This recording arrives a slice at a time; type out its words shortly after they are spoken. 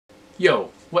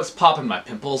Yo, what's poppin' my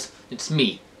pimples? It's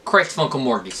me, Christ Funkle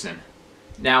Morgeson.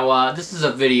 Now, this is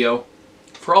a video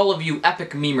for all of you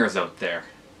epic memers out there.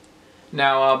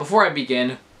 Now, before I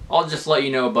begin, I'll just let you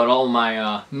know about all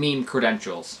my meme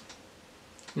credentials.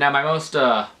 Now, my most,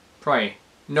 probably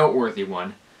noteworthy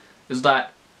one is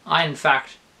that I, in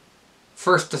fact,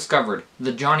 first discovered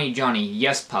the Johnny Johnny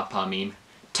Yes Papa meme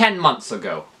 10 months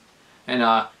ago. And,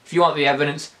 if you want the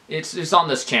evidence, it's on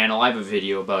this channel. I have a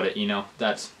video about it, you know,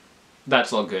 that's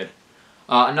all good.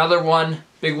 Another one,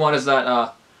 big one, is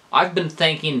that I've been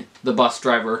thanking the bus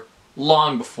driver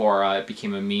long before it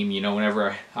became a meme, you know,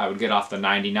 whenever I would get off the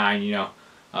 99, you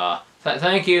know.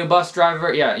 Thank you, bus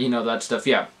driver. Yeah, you know, that stuff.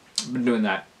 Yeah, I've been doing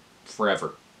that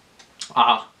forever.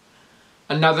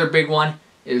 Another big one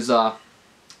is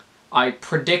I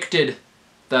predicted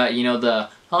that, you know, the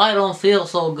I don't feel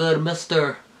so good,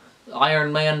 Mr.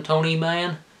 Iron Man, Tony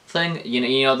Man thing, you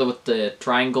know, with the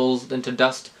triangles into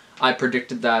dust. I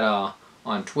predicted that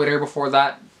on Twitter before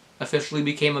that officially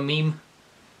became a meme.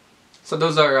 So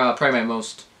those are probably my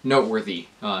most noteworthy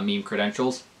meme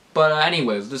credentials. But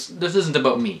anyways, this isn't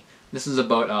about me. This is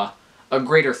about a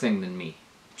greater thing than me.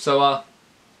 So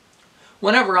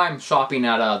whenever I'm shopping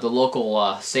at the local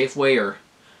Safeway or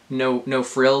No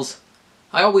Frills,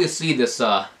 I always see this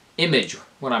image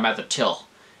when I'm at the till.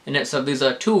 And it's of these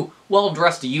two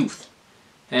well-dressed youth.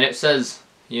 And it says,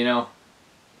 you know,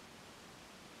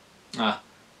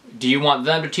 do you want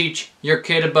them to teach your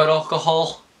kid about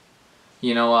alcohol?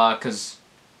 You know, because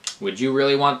would you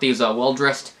really want these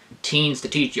well-dressed teens to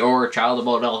teach your child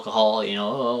about alcohol, you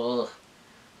know?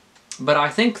 But I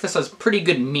think this has pretty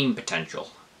good meme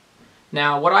potential.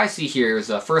 Now, what I see here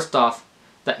is, first off,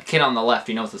 that kid on the left,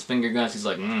 you know, with his finger guns, he's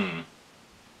like, You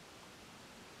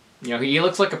know, he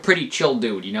looks like a pretty chill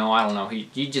dude, you know, I don't know,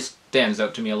 he just stands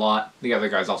out to me a lot. The other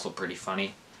guy's also pretty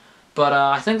funny. But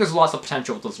I think there's lots of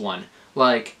potential with this one.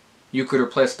 Like, you could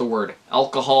replace the word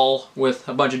alcohol with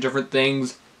a bunch of different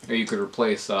things, or you could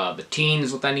replace the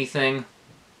teens with anything.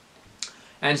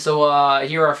 And so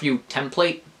here are a few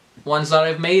template ones that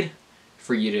I've made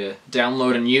for you to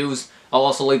download and use. I'll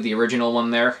also leave the original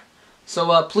one there.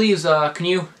 So please, can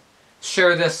you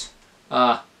share this,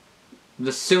 the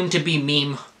soon-to-be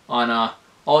meme on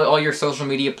all your social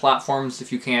media platforms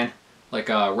if you can, like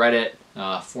Reddit,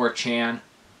 4chan,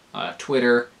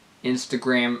 Twitter,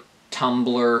 Instagram,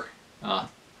 Tumblr,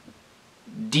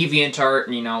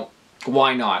 DeviantArt, you know,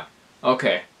 why not?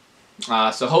 Okay,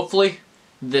 so hopefully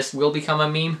this will become a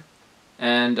meme,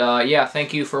 and yeah,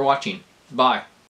 thank you for watching. Bye.